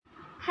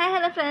Hi,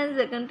 hello friends,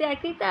 welcome to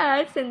Active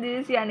Arts, and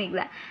this is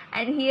Yanigla.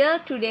 And here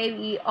today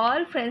we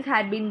all friends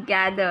had been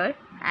gathered,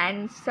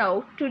 and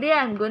so today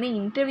I'm going to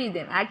interview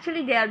them.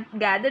 Actually, they are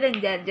gathered and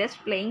they are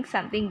just playing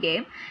something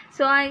game.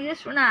 So I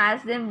just want to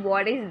ask them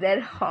what is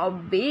their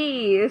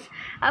hobbies.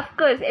 Of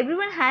course,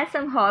 everyone has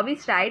some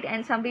hobbies, right?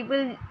 And some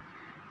people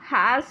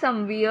have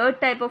some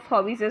weird type of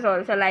hobbies as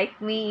also, like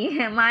me.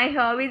 My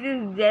hobbies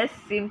is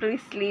just simply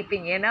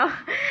sleeping,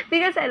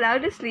 because I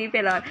love to sleep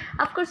a lot.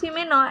 Of course, you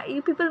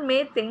people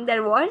may think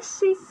that what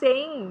she's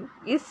saying,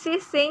 is she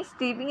saying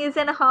sleeping is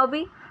a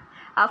hobby?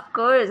 Of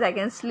course, I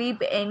can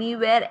sleep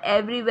anywhere,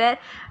 everywhere,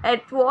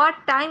 at what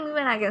time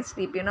even I can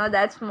sleep.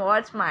 That's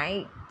what's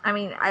my,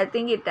 I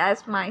think it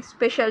has my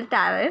special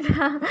talent.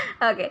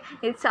 Okay,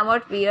 it's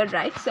somewhat weird,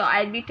 right? So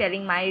I'll be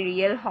telling my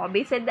real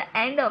hobbies at the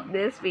end of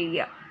this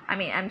video.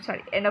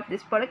 End of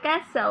this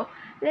podcast. So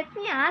let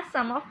me ask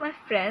some of my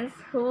friends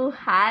who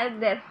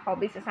have their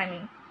hobbies.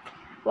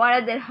 What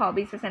are their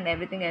hobbies and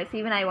everything else.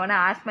 Even I want to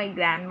ask my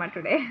grandma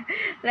today.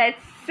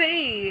 Let's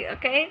see,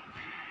 okay?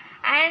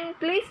 And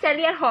please tell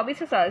your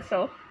hobbies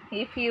also,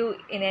 if you,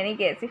 in any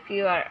case, if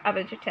you are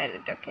able to tell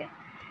it, okay?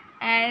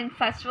 And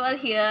first of all,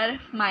 here,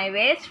 my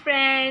best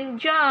friend,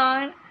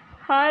 John.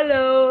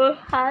 Hello.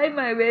 Hi,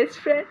 my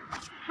best friend.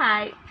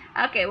 Hi.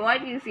 Okay,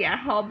 what is your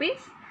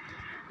hobbies?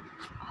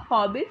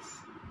 Hobbies?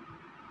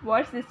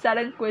 What's this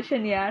sudden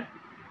question here?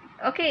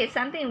 Okay,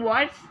 something.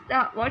 What's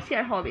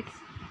your hobbies?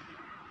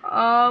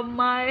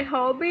 My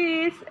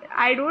hobbies.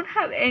 I don't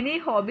have any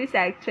hobbies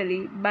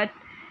actually, but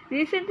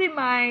recently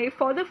my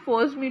father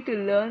forced me to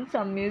learn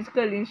some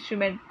musical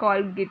instrument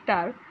called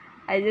guitar.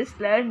 I just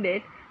learned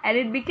it, and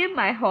it became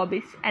my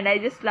hobbies, and I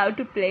just love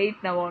to play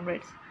it now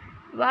onwards.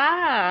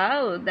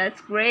 Wow,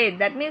 that's great.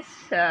 That means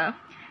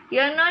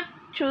you're not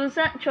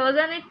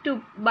chosen it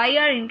to by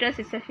your interest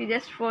itself. You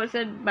just forced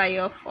it by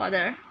your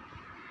father.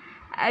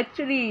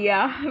 Actually,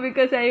 yeah,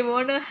 because I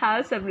want to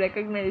have some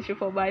recognition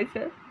for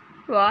myself.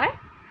 What?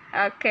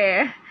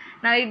 Okay.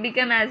 Now it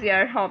became as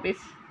your hobbies.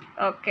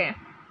 Okay.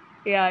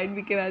 Yeah, it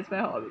became as my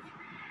hobbies.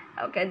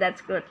 Okay,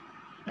 that's good.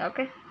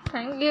 Okay.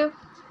 Thank you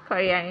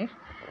for your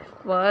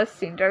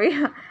first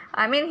interview.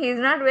 He's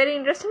not very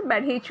interested,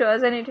 but he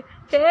chosen it.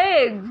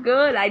 Hey,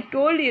 girl, I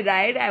told you,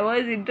 right? I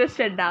was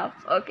interested now.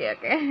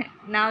 Okay.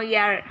 Now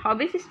your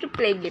hobbies is to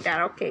play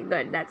guitar. Okay,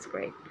 good. That's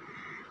great.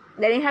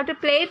 Then you have to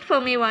play it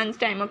for me once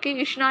time, okay?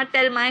 You should not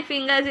tell my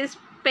fingers is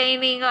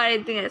paining or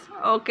anything else.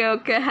 Okay,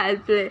 I'll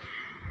play.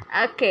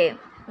 Okay,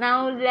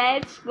 now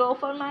let's go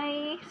for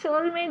my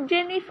soulmate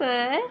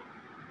Jennifer.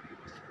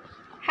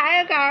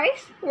 Hi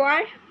guys,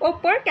 what? Oh,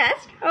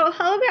 podcast. Oh,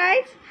 hello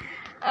guys.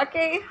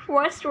 Okay,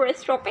 what's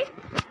today's topic?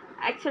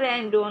 Actually,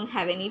 I don't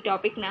have any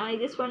topic now. I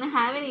just want to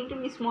have an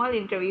interview, small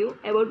interview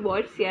about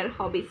what's your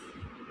hobbies.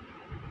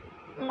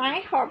 My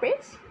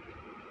hobbies?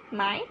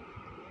 Mine?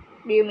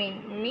 Do you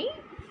mean me?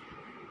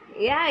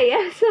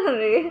 Yeah,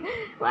 sorry.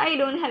 Why you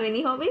don't have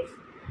any hobbies?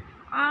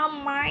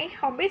 My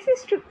hobbies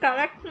is to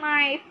collect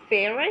my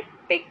favorite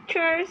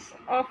pictures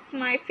of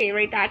my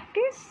favorite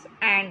artists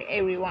and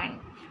everyone,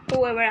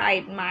 whoever I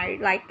admire,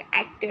 like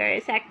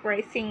actors,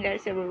 actresses,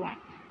 singers, everyone.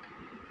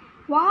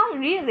 Wow,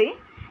 really?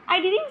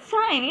 I didn't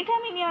saw any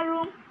time in your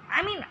room.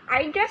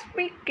 I just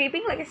be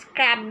keeping like a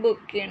scrapbook,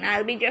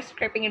 I'll be just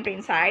scraping it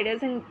inside. I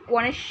doesn't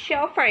want to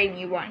show for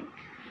anyone.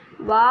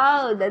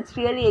 Wow, that's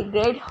really a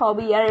great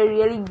hobby. You're a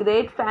really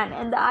great fan,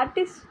 and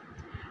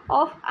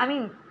of,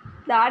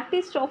 the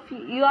artist of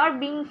you are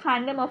being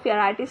fandom of your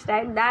artist,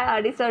 right? That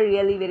artists are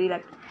really very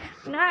lucky.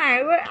 No,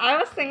 I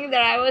was thinking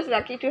that I was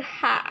lucky to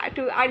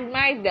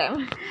admire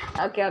them.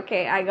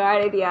 Okay, I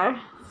got it. Yeah.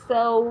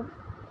 So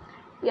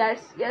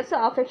yes, you're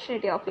so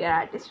affectionate of your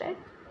artist, right?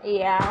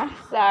 Yeah.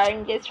 So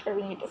I'm just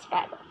showing it as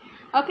part.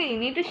 Okay, you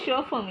need to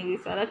show for me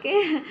this one.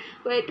 Okay,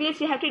 but at least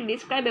you have to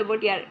describe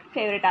about your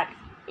favorite artist.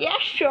 Yeah,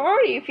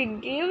 sure. If you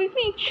give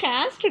me a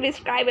chance to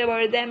describe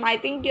about them, I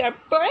think your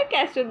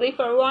podcast will be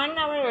for 1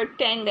 hour or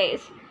 10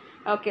 days.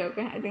 Okay.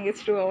 I think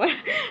it's 2 hours.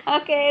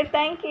 Okay,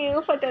 thank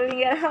you for telling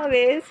your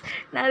hobbies.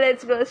 Now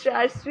let's go to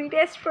our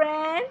sweetest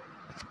friend,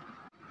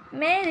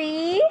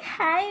 Mary.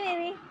 Hi,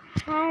 Mary.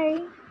 Hi.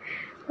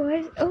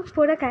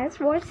 Podcast.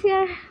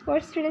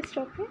 What's today's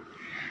topic?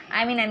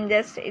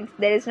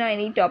 There is no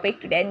any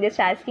topic today. I'm just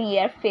asking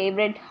your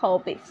favorite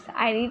hobbies.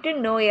 I need to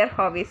know your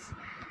hobbies.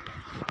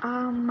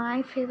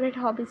 My favorite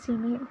hobbies, you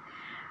mean?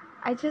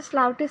 I just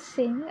love to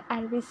sing.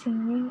 I'll be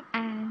singing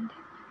and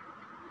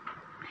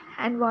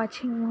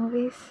watching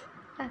movies.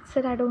 That's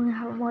it. I don't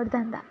have more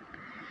than that.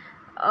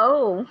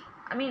 Oh,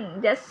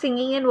 just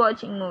singing and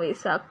watching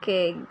movies.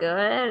 Okay,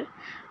 good.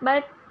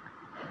 But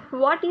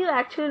what do you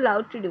actually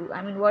love to do?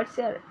 What's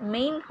your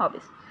main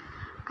hobbies?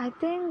 I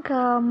think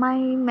my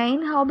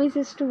main hobbies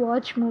is to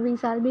watch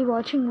movies. I'll be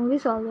watching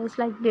movies always,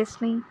 like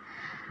Disney.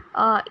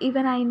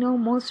 Even I know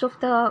most of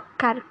the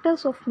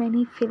characters of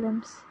many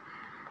films.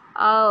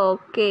 Oh,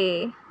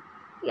 okay.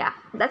 Yeah,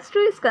 that's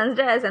true. Is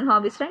considered as an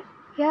hobbies, right?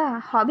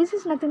 Yeah, hobbies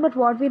is nothing but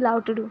what we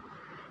love to do.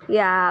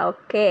 Yeah,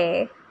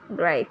 okay.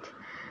 Great.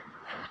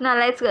 Now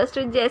let's go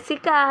to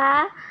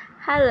Jessica.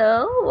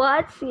 Hello,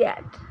 what's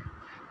yet?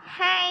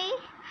 Hey,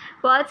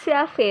 what's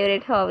your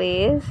favorite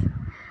hobbies?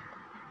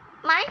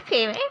 My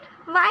favorite?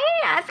 Why are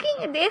you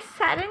asking this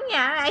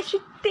Saranya? I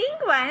should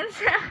think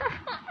once.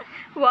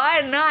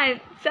 What? No,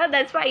 so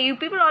that's why you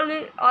people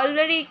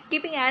already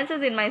keeping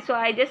answers in mind. So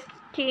I just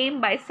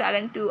came by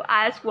sudden to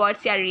ask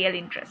what's your real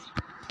interest.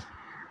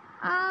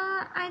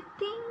 I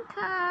think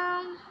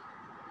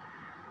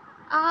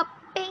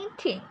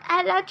painting.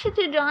 I love to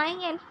do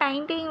drawing and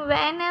painting.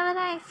 Whenever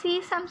I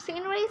see some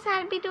sceneries,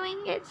 I'll be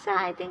doing it. So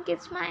I think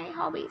it's my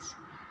hobbies.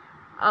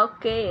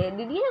 Okay,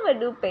 did you ever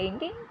do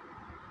painting?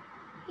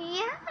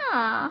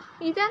 Yeah,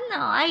 you don't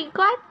know. I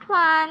got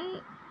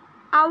one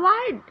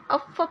award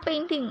for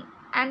painting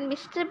and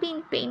Mr.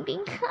 Bean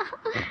painting.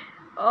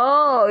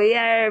 Oh,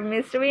 you're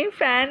Mr. Bean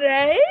fan,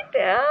 right?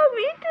 Oh,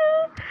 me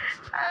too.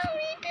 Oh,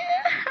 me too.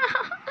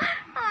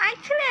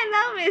 Actually, I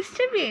love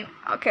Mr. Bean.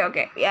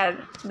 Okay. Yeah,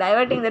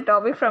 diverting the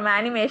topic from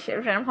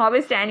animation, from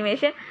hobbies to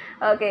animation.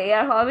 Okay,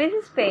 your hobbies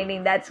is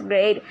painting. That's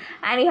great.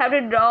 And you have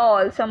to draw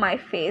also my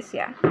face,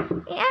 yeah.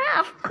 Yeah,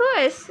 of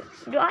course.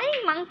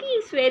 Drawing monkey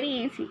is very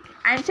easy.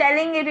 I'm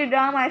telling you to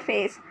draw my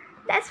face.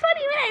 That's what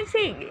even I'm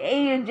saying.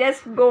 Hey, you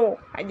just go.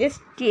 I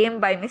just came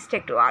by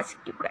mistake to ask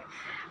you guys.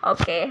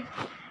 Okay.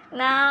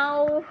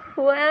 Now,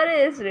 whoever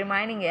is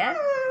reminding you,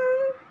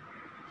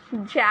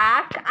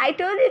 Jack, I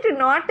told you to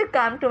not to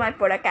come to my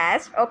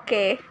podcast.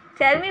 Okay.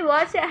 Tell me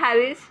what's your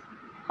hobbies?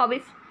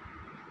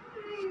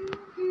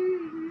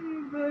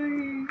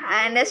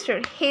 I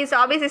understood. His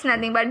hobbies is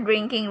nothing but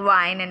drinking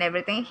wine and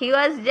everything. He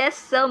was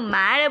just so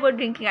mad about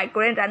drinking. I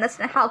couldn't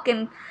understand how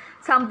can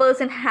some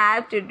person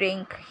have to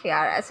drink here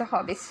as a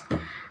hobbies.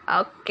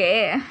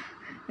 Okay.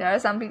 There are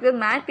some people,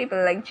 mad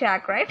people like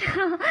Jack, right?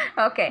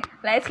 Okay,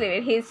 let's leave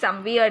it. He's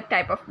some weird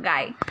type of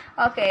guy.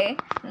 Okay,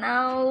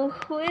 now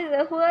who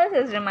else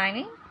is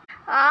reminding?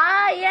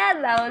 Ah, yeah,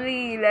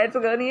 Lovely. Let's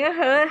go near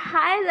her.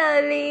 Hi,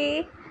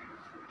 Lovely.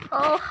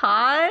 Oh,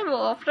 hi.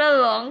 After a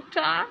long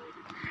time.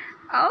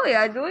 Oh,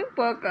 yeah, doing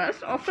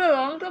podcast. After a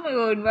long time,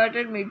 you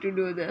invited me to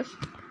do this.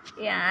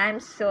 Yeah, I'm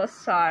so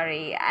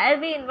sorry. I'll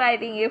be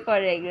inviting you for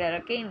regular,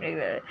 okay? In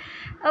regular.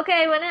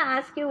 Okay, I want to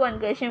ask you one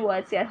question.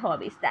 What's your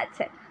hobbies? That's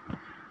it.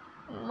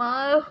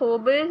 My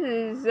hobbies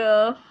is,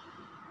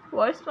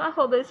 what's my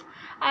hobbies?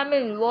 I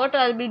mean, what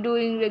I'll be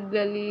doing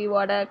regularly,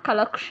 what a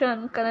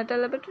collection. Can I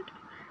tell about it?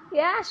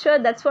 Yeah, sure,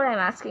 that's what I'm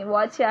asking.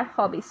 What's your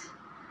hobbies?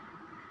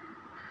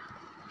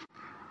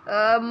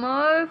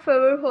 My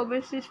favorite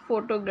hobbies is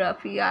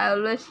photography. I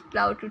always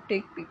love to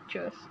take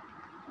pictures.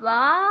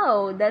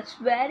 Wow, that's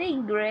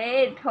very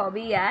great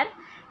hobby, yeah.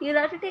 You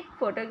love to take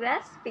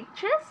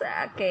pictures?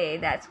 Okay,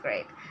 that's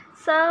great.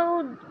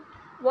 So,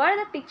 what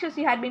are the pictures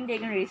you had been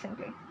taken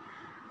recently?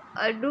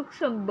 I took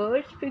some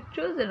birds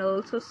pictures and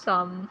also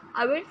some.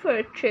 I went for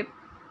a trip.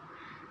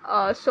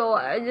 So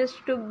I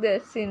just took the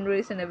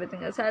sceneries and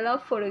everything else. I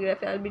love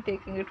photography. I'll be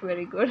taking it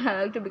very good.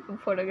 I like to become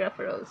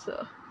photographer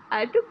also.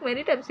 I took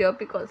many times your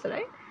pic also,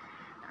 right?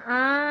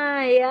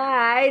 Ah,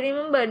 yeah, I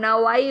remember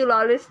now why you'll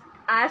always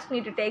ask me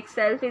to take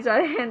selfies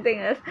or anything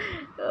else.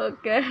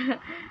 Okay,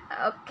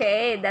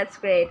 okay, that's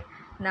great.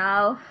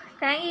 Now,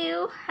 thank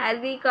you.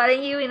 I'll be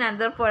calling you in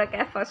another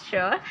podcast for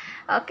sure.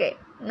 Okay,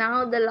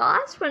 now the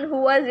last one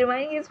who was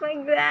reminding is my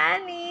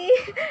granny.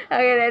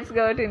 Okay, let's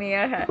go to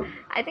near her.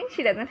 I think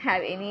she doesn't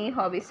have any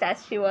hobbies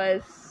as she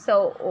was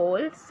so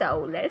old.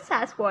 So let's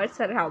ask what's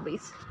her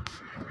hobbies.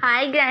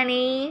 Hi,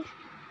 granny.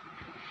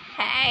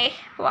 Hey,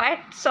 what?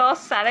 So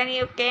sudden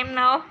you came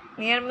now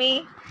near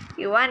me?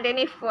 You want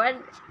any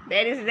food?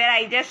 There.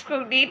 I just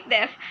cooked it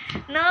there.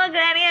 No,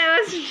 Granny,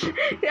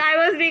 I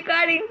was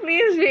recording.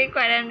 Please be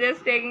quiet. I'm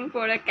just taking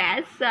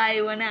photocasts. So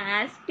I wanna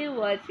ask you,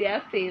 what's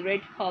your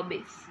favorite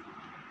hobbies?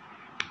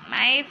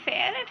 My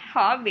favorite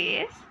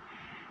hobbies.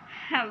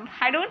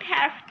 I don't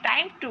have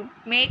time to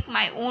make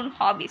my own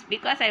hobbies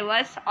because I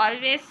was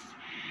always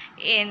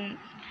in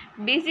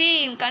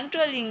busy in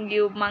controlling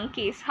you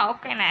monkeys. How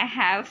can I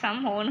have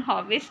some own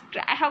hobbies?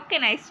 How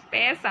can I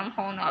spare some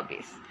own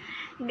hobbies?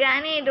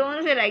 Granny,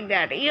 don't say like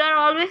that. You are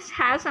always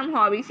have some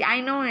hobbies. I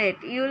know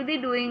it. You will be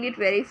doing it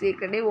very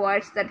secretly.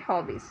 What's that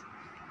hobbies?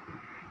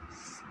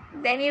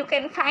 Then you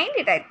can find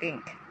it, I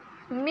think.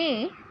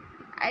 Me?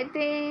 I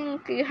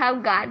think you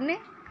have gardening.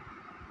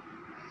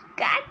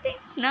 Gardening?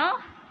 No?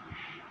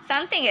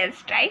 Something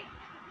else, right?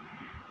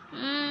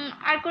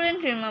 I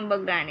couldn't remember,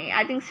 Granny.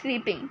 I think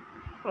sleeping.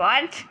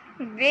 What?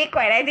 Be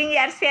quiet. I think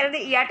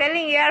you're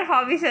telling your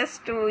hobbies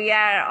to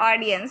your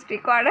audience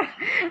recorder.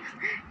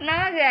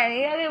 No,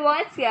 Granny. Okay,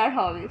 what's your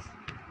hobbies?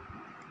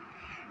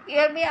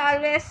 You'll be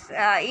always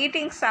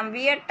eating some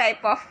weird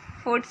type of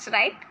foods,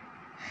 right?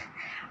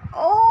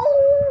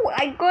 Oh,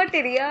 I got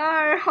it.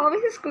 Your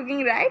hobbies is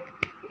cooking, right?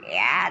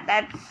 Yeah,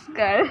 that's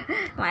good.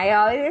 My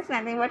hobby is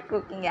nothing but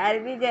cooking.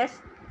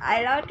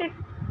 I love to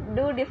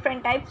do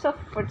different types of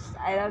foods.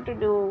 I love to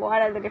do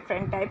what are the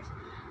different types.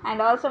 And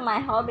also my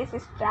hobbies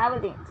is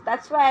traveling.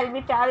 That's why I'll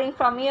be traveling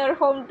from your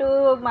home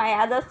to my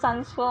other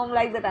son's home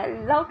like that. I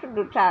love to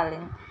do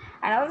traveling.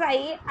 And also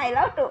I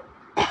love to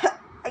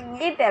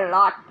eat a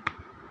lot.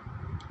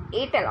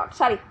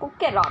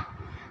 Cook a lot.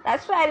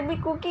 That's why I'll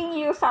be cooking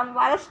you some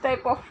various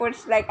type of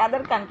foods like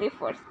other country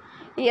foods.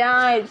 Yeah,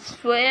 I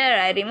swear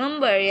I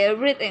remember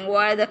everything.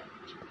 What are the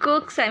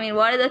cooks? I mean,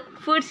 what are the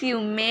foods you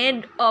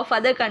made of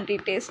other country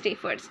tasty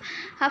foods?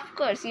 Of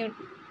course, you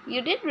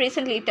did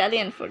recently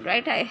Italian food,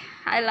 right?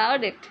 I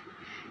loved it.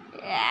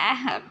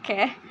 Yeah.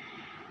 Okay.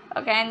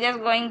 Okay, I'm just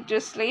going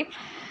to sleep.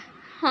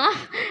 Huh?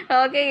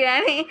 Okay,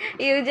 Granny,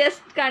 you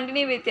just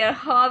continue with your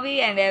hobby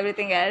and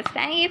everything else.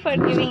 Thank you for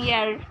giving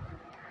your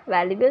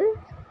valuable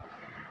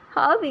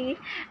hobby.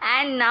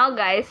 And now,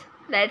 guys,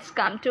 let's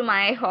come to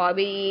my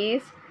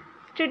hobbies.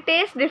 To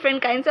taste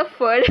different kinds of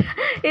food.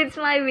 It's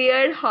my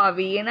weird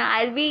hobby.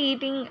 I'll be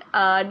eating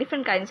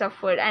different kinds of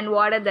food and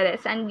what are the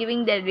rest and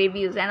giving their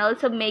reviews and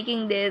also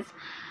making this.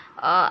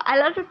 I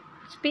love to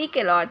speak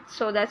a lot,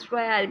 so that's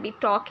why I'll be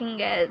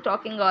talking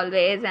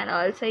always and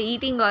also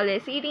eating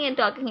always. Eating and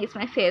talking is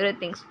my favorite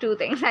things, two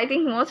things. I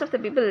think most of the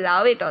people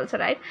love it also,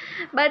 right?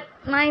 But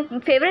my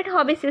favorite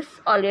hobbies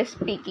is always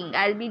speaking.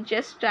 I'll be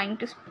just trying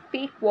to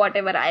speak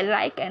whatever I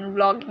like and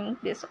vlogging.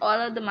 This all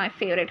are my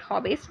favorite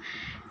hobbies.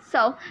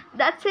 So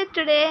that's it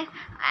today.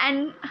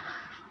 And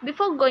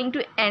before going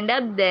to end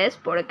up this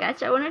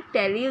podcast, I want to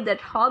tell you that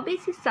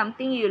hobbies is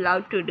something you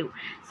love to do.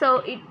 So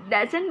it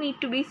doesn't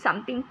need to be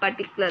something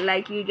particular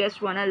like you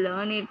just want to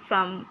learn it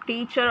from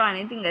teacher or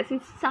anything else.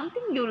 It's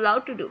something you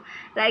love to do,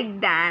 like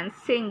dance,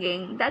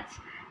 singing.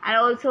 And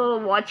also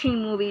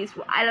watching movies.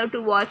 I love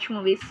to watch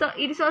movies. So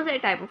it is also a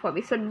type of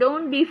hobby. So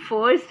don't be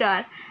forced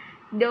or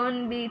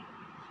don't be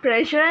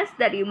pressures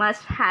that you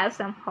must have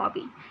some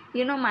hobby.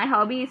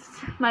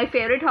 My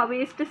favorite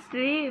hobby is to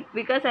sleep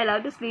because I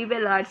love to sleep a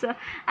lot. So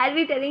I'll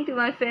be telling to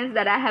my friends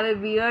that I have a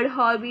weird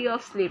hobby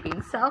of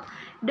sleeping. So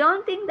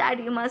don't think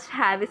that you must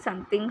have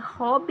something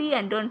hobby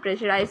and don't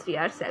pressurize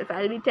yourself.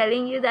 I'll be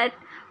telling you that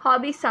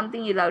hobby is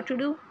something you love to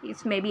do.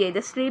 It's maybe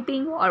either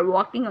sleeping or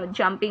walking or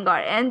jumping or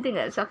anything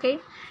else. Okay,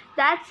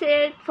 that's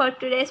it for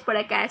today's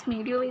podcast.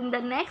 Meet you in the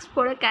next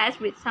podcast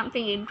with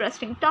something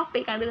interesting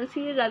topic. And we'll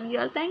see you. Love you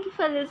all. Thank you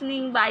for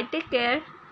listening. Bye. Take care.